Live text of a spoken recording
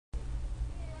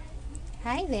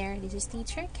Hi there, this is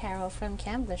Teacher Carol from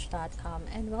Camblish.com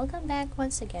and welcome back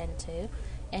once again to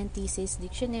NTC's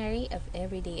Dictionary of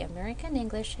Everyday American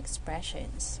English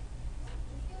Expressions.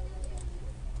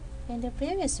 In the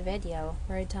previous video,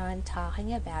 we're done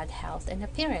talking about health and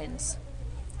appearance.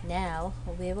 Now,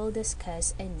 we will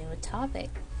discuss a new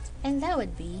topic, and that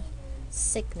would be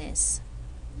sickness.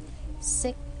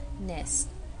 Sickness.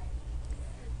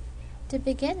 To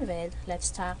begin with,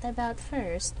 let's talk about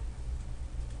first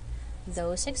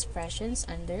those expressions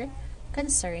under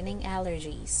concerning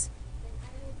allergies.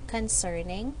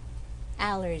 Concerning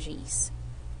allergies.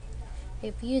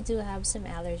 If you do have some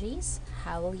allergies,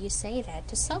 how will you say that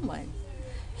to someone?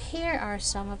 Here are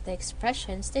some of the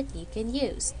expressions that you can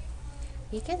use.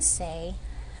 You can say,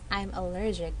 I'm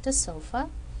allergic to sulfa,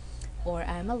 or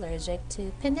I'm allergic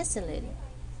to penicillin.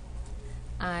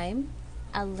 I'm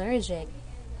allergic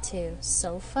to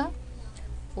sulfa,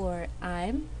 or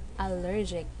I'm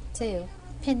allergic to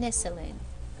penicillin.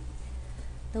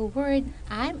 The word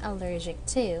I'm allergic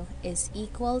to is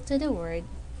equal to the word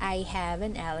I have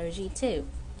an allergy to,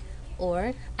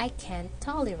 or I can't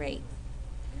tolerate.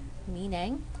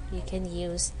 Meaning, you can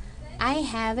use I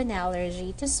have an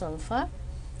allergy to sulfa,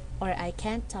 or I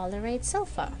can't tolerate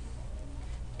sulfa.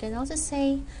 You can also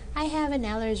say I have an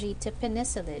allergy to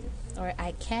penicillin, or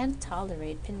I can't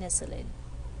tolerate penicillin.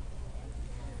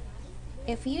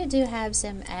 If you do have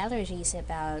some allergies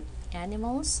about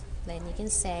animals, then you can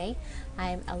say,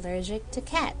 I'm allergic to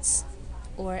cats,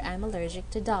 or I'm allergic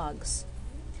to dogs.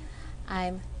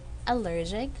 I'm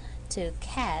allergic to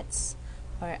cats,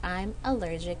 or I'm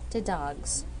allergic to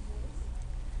dogs.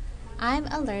 I'm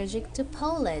allergic to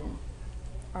pollen,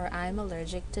 or I'm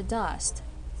allergic to dust.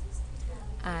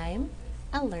 I'm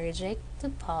allergic to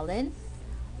pollen,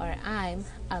 or I'm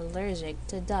allergic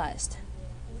to dust.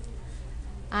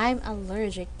 I'm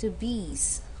allergic to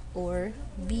bees or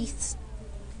bee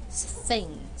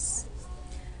stings.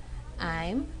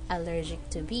 I'm allergic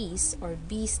to bees or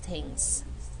bee stings.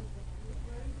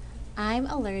 I'm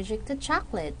allergic to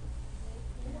chocolate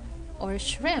or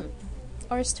shrimp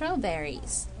or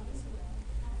strawberries.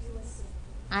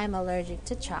 I'm allergic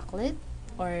to chocolate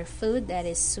or food that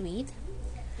is sweet.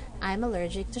 I'm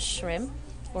allergic to shrimp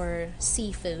or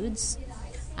seafoods.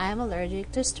 I'm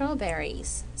allergic to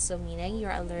strawberries, so meaning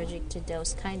you're allergic to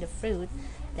those kind of fruit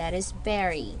that is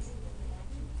berry.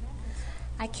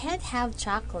 I can't have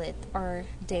chocolate or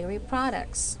dairy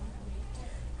products.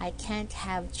 I can't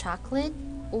have chocolate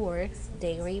or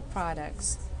dairy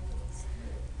products.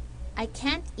 I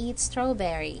can't eat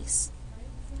strawberries.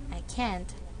 I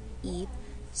can't eat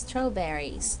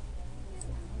strawberries.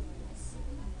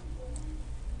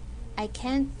 I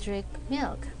can't drink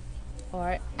milk,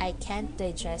 or I can't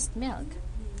digest milk.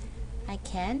 I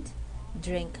can't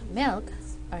drink milk,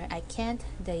 or I can't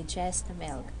digest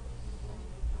milk.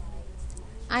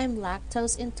 I'm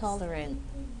lactose intolerant.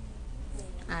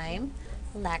 I'm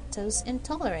lactose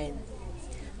intolerant.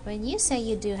 When you say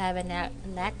you do have a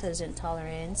lactose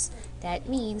intolerance, that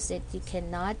means that you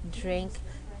cannot drink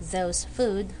those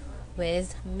food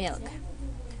with milk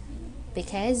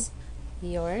because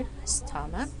your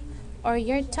stomach or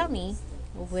your tummy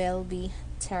will be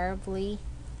terribly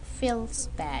feels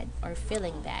bad or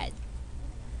feeling bad.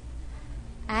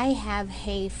 I have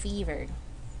hay fever.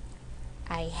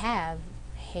 I have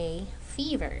hay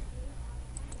fever.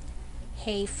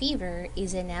 Hay fever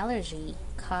is an allergy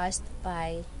caused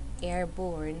by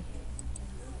airborne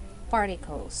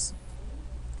particles.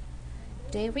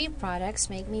 Dairy products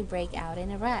make me break out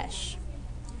in a rash.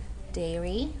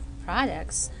 Dairy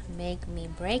products make me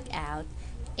break out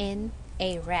in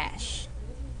a rash.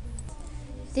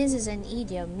 This is an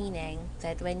idiom meaning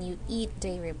that when you eat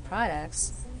dairy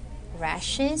products,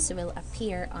 rashes will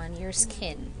appear on your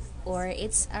skin, or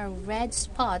it's a red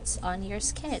spots on your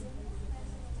skin.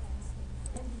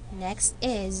 Next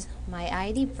is my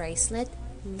ID bracelet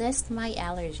lists my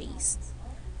allergies.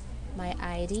 My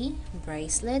ID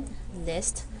bracelet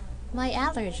lists my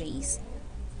allergies.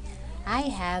 I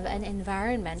have an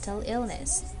environmental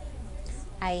illness.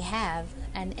 I have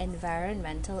an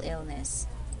environmental illness.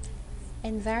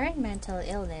 Environmental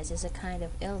illness is a kind of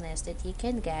illness that you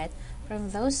can get from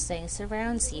those things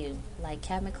around you, like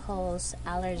chemicals,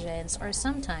 allergens, or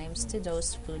sometimes to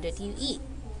those food that you eat.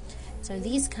 So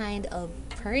these kind of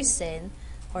person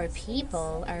or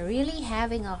people are really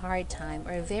having a hard time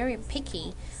or very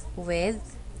picky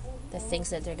with the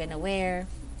things that they're gonna wear,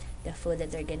 the food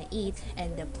that they're gonna eat,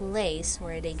 and the place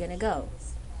where they're gonna go.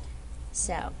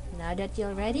 So now that you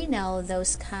already know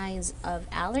those kinds of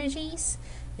allergies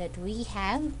that we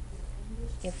have,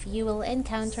 if you will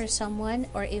encounter someone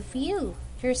or if you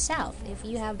yourself. If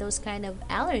you have those kind of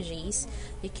allergies,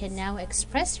 you can now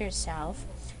express yourself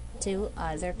to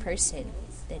other person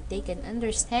that they can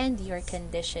understand your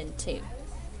condition too.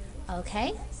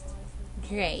 Okay?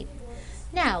 Great.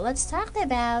 Now, let's talk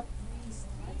about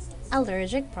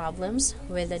allergic problems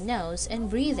with the nose and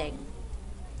breathing.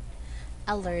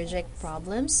 Allergic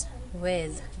problems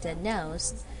with the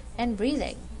nose and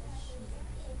breathing.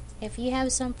 If you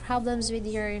have some problems with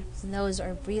your nose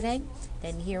or breathing,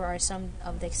 then here are some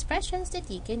of the expressions that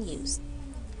you can use.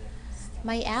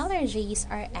 My allergies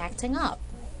are acting up,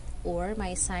 or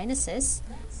my sinuses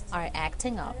are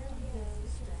acting up.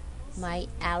 My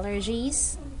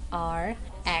allergies are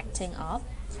acting up,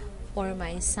 or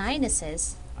my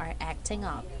sinuses are acting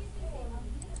up.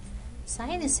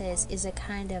 Sinuses is a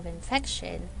kind of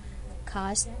infection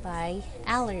caused by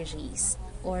allergies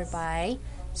or by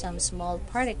some small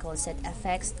particles that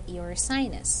affects your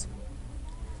sinus.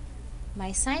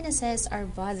 My sinuses are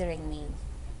bothering me.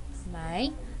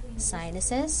 My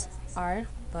sinuses are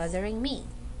bothering me.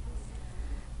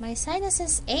 My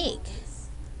sinuses ache.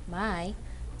 My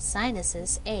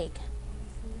sinuses ache.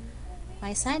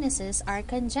 My sinuses are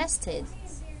congested.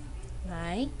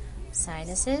 My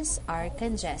sinuses are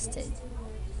congested.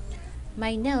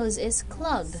 My nose is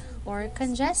clogged or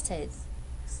congested.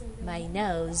 My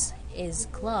nose is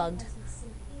clogged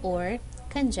or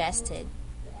congested.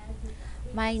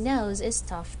 My nose is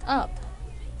stuffed up.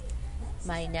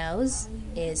 My nose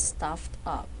is stuffed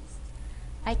up.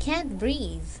 I can't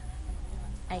breathe.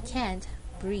 I can't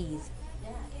breathe.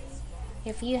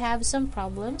 If you have some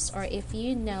problems, or if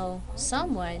you know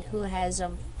someone who has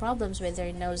some problems with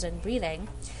their nose and breathing,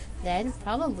 then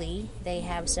probably they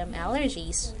have some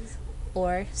allergies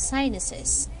or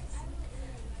sinuses.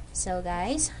 So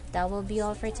guys, that will be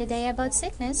all for today about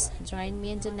sickness. Join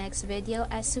me in the next video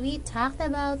as we talk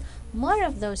about more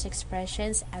of those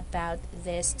expressions about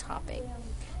this topic.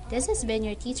 This has been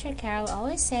your teacher Carol,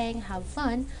 always saying have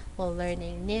fun while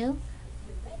learning new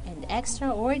and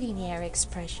extraordinary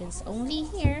expressions only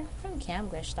here from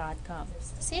camglish.com.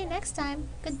 See you next time.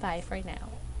 Goodbye for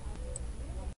now.